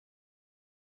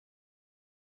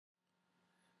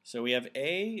So we have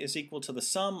A is equal to the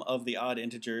sum of the odd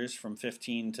integers from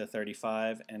 15 to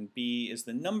 35, and B is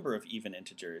the number of even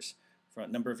integers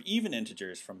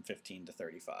from 15 to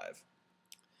 35.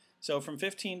 So from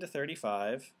 15 to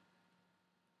 35,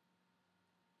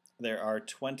 there are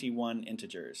 21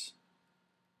 integers.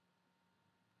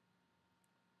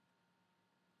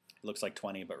 It looks like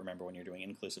 20, but remember when you're doing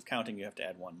inclusive counting, you have to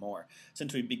add one more.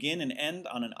 Since we begin and end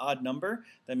on an odd number,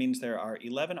 that means there are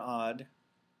 11 odd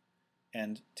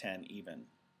and 10 even.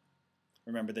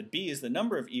 Remember that B is the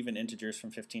number of even integers from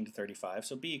 15 to 35,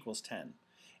 so B equals 10.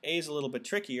 A is a little bit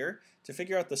trickier. To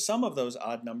figure out the sum of those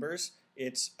odd numbers,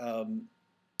 it's the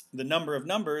number of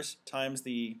numbers times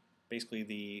basically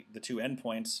the two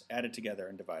endpoints added together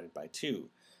and divided by 2.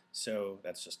 So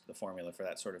that's just the formula for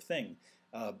that sort of thing.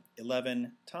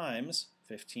 11 times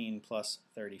 15 plus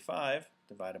 35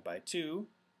 divided by 2.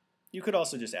 You could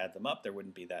also just add them up. There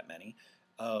wouldn't be that many.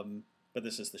 But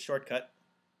this is the shortcut.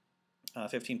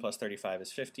 15 plus 35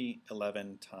 is 50.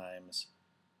 11 times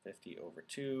 50 over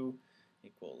 2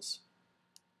 equals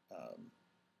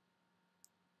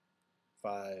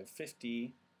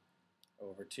 550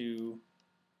 over 2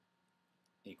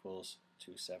 equals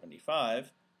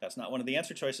 275. That's not one of the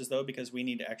answer choices, though, because we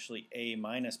need actually A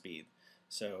minus B.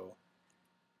 So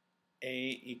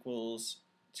A equals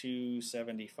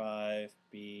 275,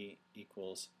 B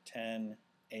equals 10,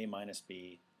 A minus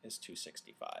B is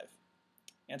 265.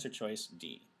 Answer choice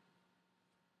D.